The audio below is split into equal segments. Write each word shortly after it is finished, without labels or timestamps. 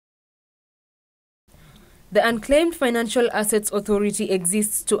The Unclaimed Financial Assets Authority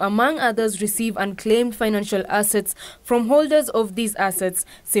exists to, among others, receive unclaimed financial assets from holders of these assets,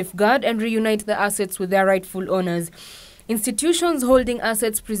 safeguard and reunite the assets with their rightful owners. Institutions holding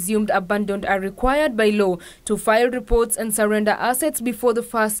assets presumed abandoned are required by law to file reports and surrender assets before the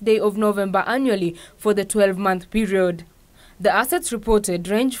first day of November annually for the 12-month period. The assets reported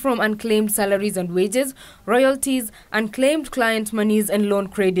range from unclaimed salaries and wages, royalties, unclaimed client monies and loan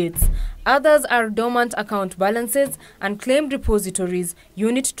credits. Others are dormant account balances, unclaimed repositories,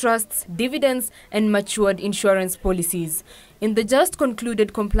 unit trusts, dividends, and matured insurance policies. In the just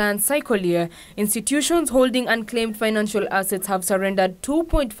concluded compliance cycle year, institutions holding unclaimed financial assets have surrendered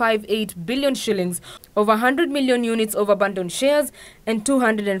 2.58 billion shillings, over 100 million units of abandoned shares, and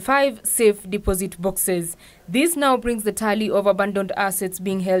 205 safe deposit boxes. This now brings the tally of abandoned assets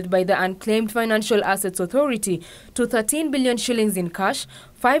being held by the Unclaimed Financial Assets Authority to 13 billion shillings in cash,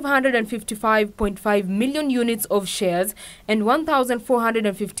 555.5 million units of shares, and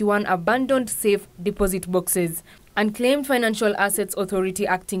 1,451 abandoned safe deposit boxes. Unclaimed Financial Assets Authority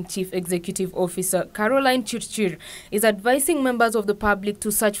Acting Chief Executive Officer Caroline Chirchir is advising members of the public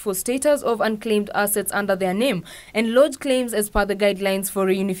to search for status of unclaimed assets under their name and lodge claims as per the guidelines for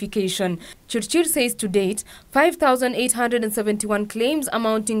reunification. Chirchir says to date, 5,871 claims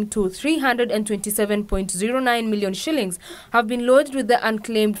amounting to 327.09 million shillings have been lodged with the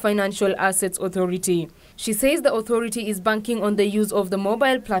Unclaimed Financial Assets Authority. She says the authority is banking on the use of the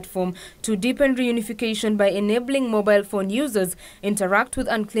mobile platform to deepen reunification by enabling mobile phone users interact with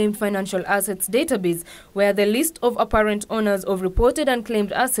Unclaimed Financial Assets database, where the list of apparent owners of reported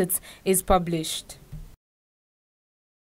unclaimed assets is published.